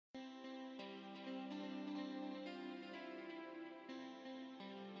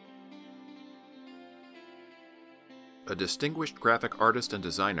a distinguished graphic artist and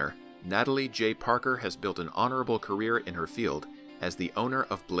designer, Natalie J. Parker has built an honorable career in her field as the owner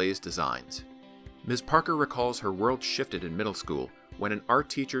of Blaze Designs. Ms. Parker recalls her world shifted in middle school when an art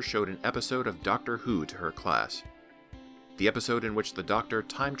teacher showed an episode of Doctor Who to her class. The episode in which the Doctor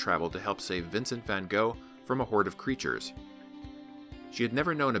time-traveled to help save Vincent van Gogh from a horde of creatures. She had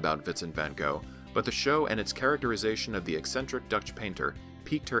never known about Vincent van Gogh, but the show and its characterization of the eccentric Dutch painter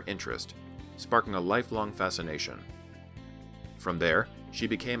piqued her interest, sparking a lifelong fascination. From there, she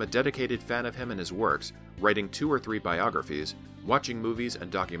became a dedicated fan of him and his works, writing 2 or 3 biographies, watching movies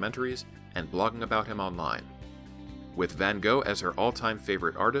and documentaries, and blogging about him online. With Van Gogh as her all-time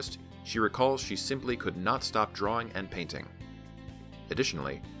favorite artist, she recalls she simply could not stop drawing and painting.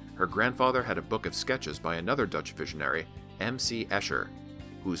 Additionally, her grandfather had a book of sketches by another Dutch visionary, M.C. Escher,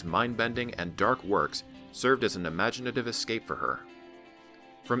 whose mind-bending and dark works served as an imaginative escape for her.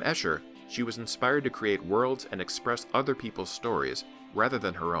 From Escher, she was inspired to create worlds and express other people's stories rather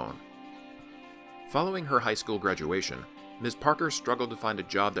than her own. Following her high school graduation, Ms. Parker struggled to find a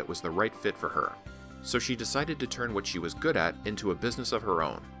job that was the right fit for her, so she decided to turn what she was good at into a business of her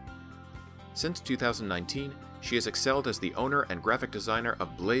own. Since 2019, she has excelled as the owner and graphic designer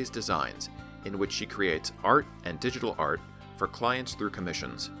of Blaze Designs, in which she creates art and digital art for clients through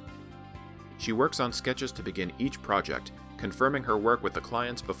commissions. She works on sketches to begin each project, confirming her work with the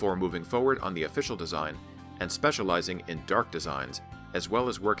clients before moving forward on the official design, and specializing in dark designs, as well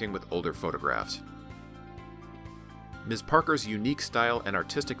as working with older photographs. Ms. Parker's unique style and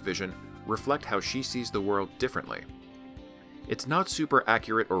artistic vision reflect how she sees the world differently. "It's not super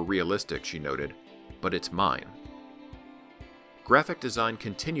accurate or realistic," she noted, "but it's mine." Graphic design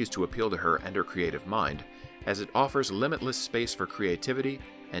continues to appeal to her and her creative mind, as it offers limitless space for creativity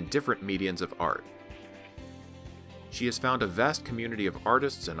and different mediums of art. She has found a vast community of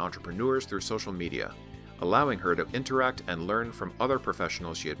artists and entrepreneurs through social media, allowing her to interact and learn from other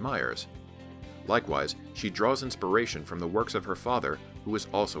professionals she admires. Likewise, she draws inspiration from the works of her father, who is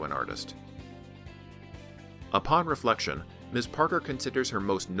also an artist. Upon reflection, Ms. Parker considers her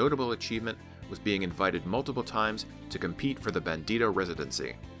most notable achievement was being invited multiple times to compete for the Bandito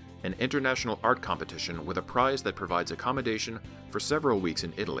Residency, an international art competition with a prize that provides accommodation for several weeks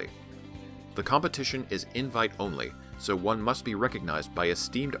in Italy. The competition is invite-only, so one must be recognized by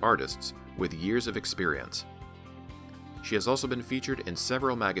esteemed artists with years of experience. She has also been featured in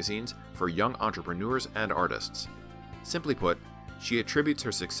several magazines for young entrepreneurs and artists. Simply put, she attributes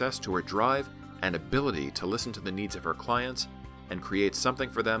her success to her drive and ability to listen to the needs of her clients and create something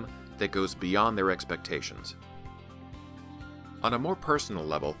for them that goes beyond their expectations. On a more personal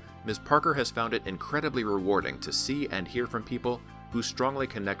level, Ms. Parker has found it incredibly rewarding to see and hear from people who strongly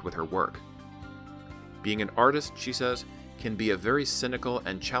connect with her work. Being an artist, she says, can be a very cynical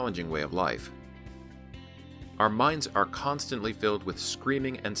and challenging way of life. "Our minds are constantly filled with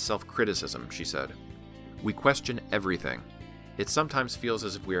screaming and self-criticism," she said. "We question everything. It sometimes feels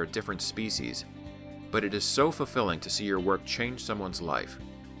as if we are a different species, but it is so fulfilling to see your work change someone's life.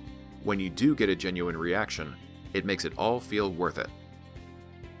 When you do get a genuine reaction, it makes it all feel worth it."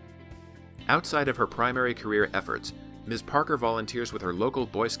 Outside of her primary career efforts, Ms. Parker volunteers with her local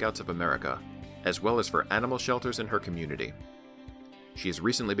Boy Scouts of America, as well as for animal shelters in her community. She has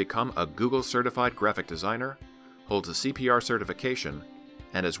recently become a Google-certified graphic designer, holds a CPR certification,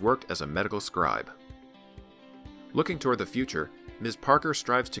 and has worked as a medical scribe. Looking toward the future, Ms. Parker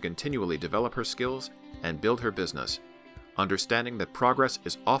strives to continually develop her skills and build her business, understanding that progress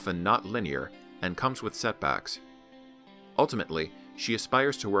is often not linear and comes with setbacks. Ultimately, she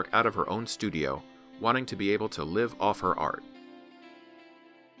aspires to work out of her own studio, wanting to be able to live off her art.